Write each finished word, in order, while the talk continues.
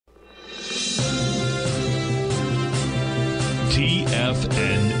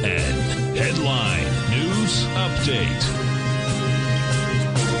TFNN. Headline News Update.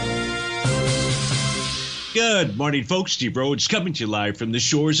 Good morning, folks. Steve Rhodes coming to you live from the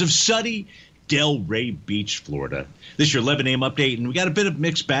shores of sunny Delray Beach, Florida. This is your 11 a.m. update, and we got a bit of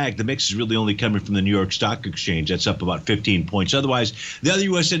mixed bag. The mix is really only coming from the New York Stock Exchange. That's up about 15 points. Otherwise, the other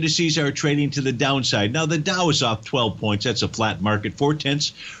U.S. indices are trading to the downside. Now, the Dow is off 12 points. That's a flat market.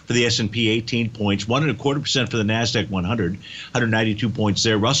 0.4 for the S&P, 18 points. 1.25% for the NASDAQ 100, 192 points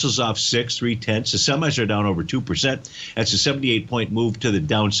there. Russell's off 6, 0.3. The semis are down over 2%. That's a 78-point move to the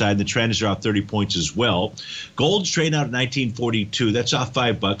downside. The trends are off 30 points as well. Gold's trading out at 1942. That's off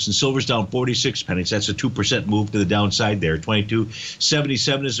 $5, and silver's down 46 pennies. That's a 2% move to the downside there.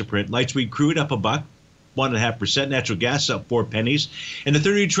 22.77 is the print. Light sweet crude up $1, 1.5%. Natural gas up 4 pennies. And the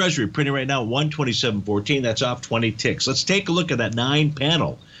 30-year Treasury printing right now 127.14. That's off 20 ticks. Let's take a look at that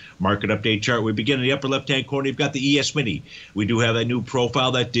 9-panel market update chart. We begin in the upper left-hand corner. You've got the ES Mini. We do have that new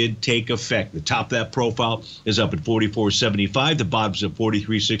profile that did take effect. The top of that profile is up at 44.75. The bottom's at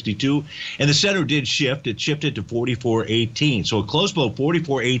 43.62. And the center did shift. It shifted to 44.18. So it closed below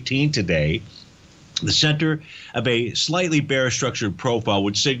 44.18 today. The center of a slightly bearish structured profile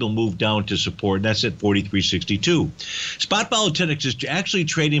would signal move down to support, and that's at 43.62. Spot volatility is actually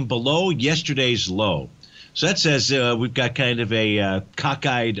trading below yesterday's low. So that says we've got kind of a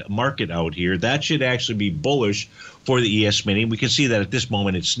cockeyed market out here. That should actually be bullish for the ES Mini. We can see that at this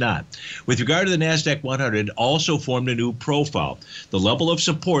moment it's not. With regard to the NASDAQ 100, also formed a new profile. The level of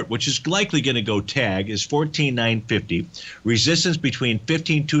support, which is likely going to go tag, is 14,950. Resistance between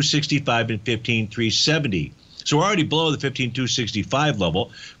 15,265 and 15,370. So we're already below the 15,265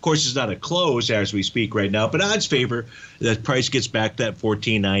 level. Of course, it's not a close as we speak right now, but odds favor that price gets back to that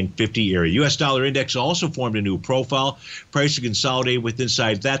 14,950 area. U.S. dollar index also formed a new profile. Price to consolidate with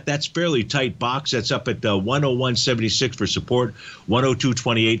inside that. That's fairly tight box. That's up at 101.76 for support,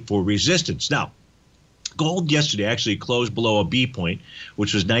 102.28 for resistance. Now, gold yesterday actually closed below a B point,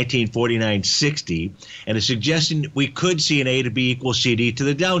 which was 1949.60, and is suggesting we could see an A to B equals CD to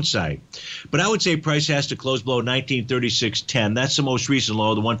the downside. But I would say price has to close below 1936.10. That's the most recent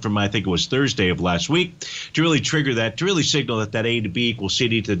low, the one from I think it was Thursday of last week, to really trigger that, to really signal that that A to B equals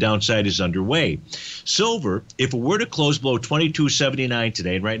CD to the downside is underway. Silver, if it were to close below 22.79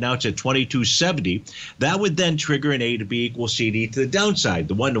 today, and right now it's at 22.70, that would then trigger an A to B equals CD to the downside.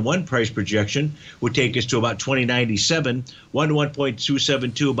 The one-to-one price projection would take us to about 2097, 1 to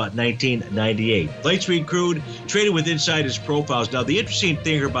 1.272, about 1998. Light sweet crude traded with inside its profiles. Now, the interesting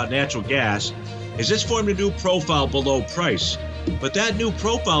thing here about natural gas is this formed a new profile below price, but that new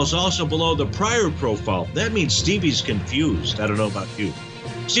profile is also below the prior profile. That means Stevie's confused. I don't know about you.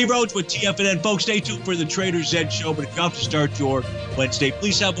 Steve Rhodes with TFNN. Folks, stay tuned for the Trader's Edge show, but it's about to start your Wednesday.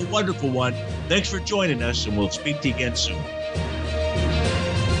 Please have a wonderful one. Thanks for joining us, and we'll speak to you again soon.